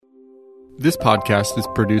This podcast is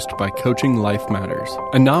produced by Coaching Life Matters,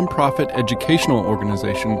 a nonprofit educational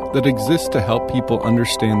organization that exists to help people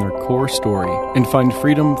understand their core story and find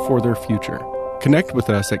freedom for their future. Connect with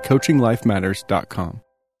us at coachinglifematters.com.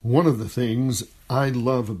 One of the things I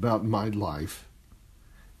love about my life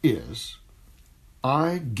is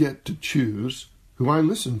I get to choose who I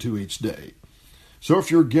listen to each day. So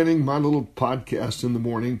if you're getting my little podcast in the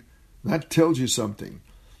morning, that tells you something.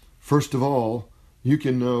 First of all, you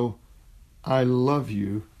can know I love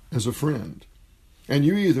you as a friend. And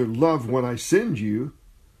you either love what I send you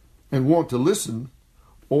and want to listen,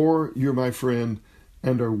 or you're my friend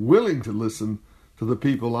and are willing to listen to the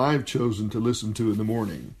people I've chosen to listen to in the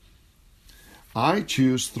morning. I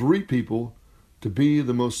choose 3 people to be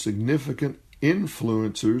the most significant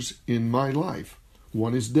influencers in my life.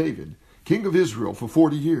 One is David, king of Israel for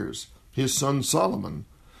 40 years. His son Solomon,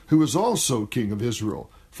 who was also king of Israel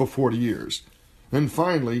for 40 years. And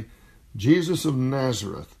finally, Jesus of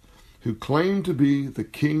Nazareth, who claimed to be the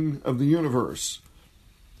king of the universe.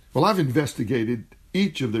 Well, I've investigated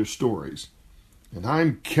each of their stories, and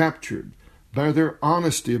I'm captured by their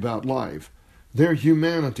honesty about life, their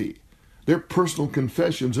humanity, their personal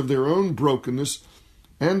confessions of their own brokenness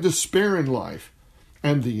and despair in life,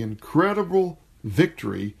 and the incredible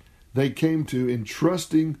victory they came to in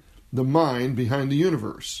trusting the mind behind the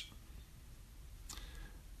universe.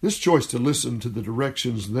 This choice to listen to the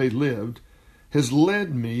directions they lived has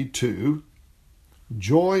led me to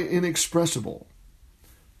joy inexpressible,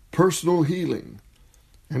 personal healing,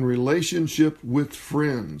 and relationship with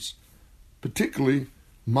friends, particularly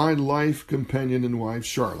my life companion and wife,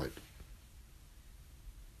 Charlotte.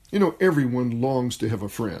 You know, everyone longs to have a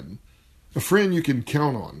friend you can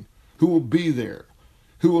count on, who will be there,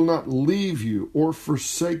 who will not leave you or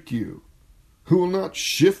forsake you, who will not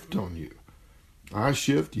shift on you. I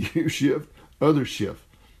shift, you shift, others shift,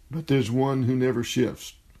 but there's one who never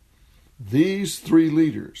shifts. These 3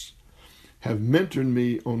 leaders have mentored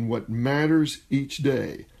me on what matters each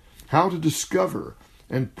day, how to discover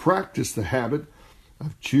and practice the habit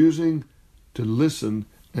of choosing to listen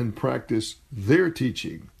and practice their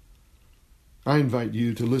teaching. I invite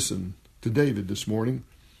you to listen to David this morning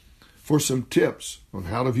for some tips on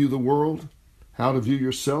how to view the world, how to view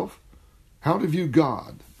yourself, how to view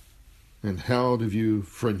God, and how to view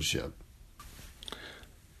friendship.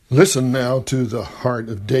 Listen now to the heart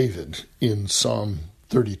of David in Psalm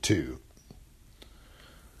 32.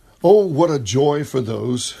 Oh, what a joy for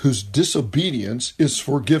those whose disobedience is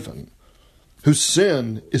forgiven, whose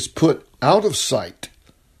sin is put out of sight.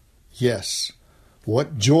 Yes,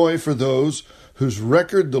 what joy for those whose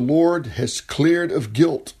record the Lord has cleared of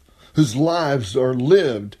guilt, whose lives are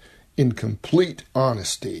lived in complete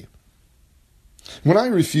honesty. When I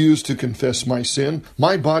refused to confess my sin,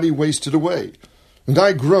 my body wasted away, and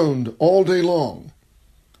I groaned all day long.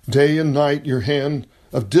 Day and night your hand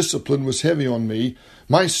of discipline was heavy on me.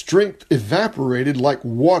 My strength evaporated like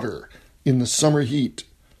water in the summer heat.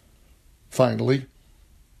 Finally,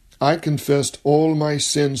 I confessed all my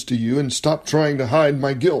sins to you and stopped trying to hide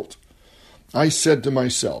my guilt. I said to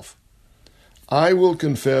myself, I will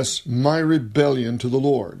confess my rebellion to the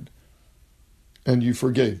Lord, and you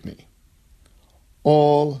forgave me.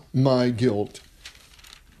 All my guilt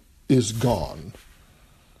is gone.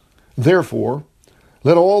 Therefore,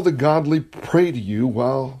 let all the godly pray to you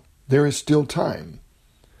while there is still time,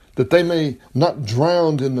 that they may not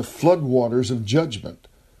drown in the floodwaters of judgment.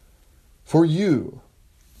 For you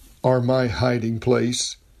are my hiding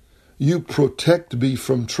place. You protect me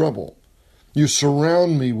from trouble. You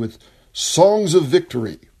surround me with songs of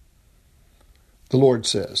victory. The Lord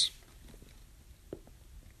says,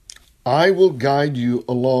 I will guide you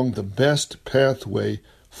along the best pathway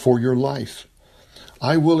for your life.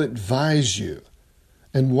 I will advise you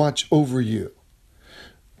and watch over you.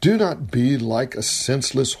 Do not be like a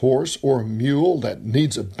senseless horse or a mule that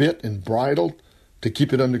needs a bit and bridle to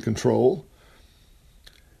keep it under control.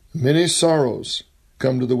 Many sorrows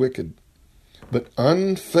come to the wicked, but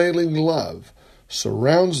unfailing love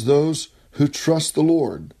surrounds those who trust the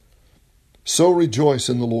Lord. So rejoice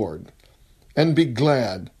in the Lord and be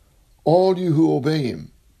glad, all you who obey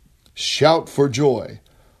him. Shout for joy,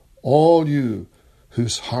 all you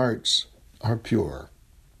whose hearts are pure.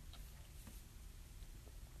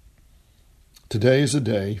 Today is a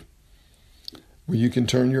day where you can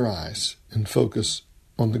turn your eyes and focus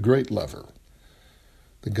on the great lover,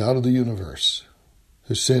 the God of the universe,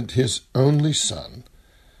 who sent his only Son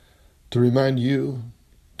to remind you,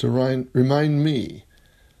 to remind me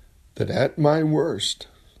that at my worst,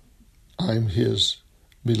 I'm his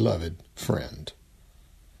beloved friend.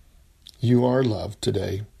 You are loved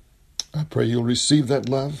today. I pray you'll receive that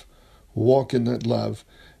love walk in that love,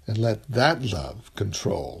 and let that love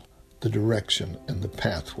control the direction and the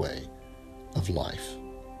pathway of life.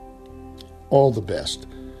 All the best.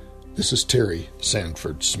 This is Terry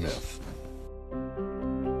Sanford Smith.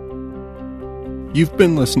 You've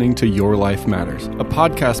been listening to Your Life Matters, a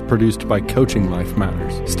podcast produced by Coaching Life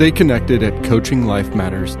Matters. Stay connected at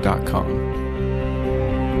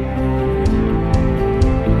coachinglifematters.com.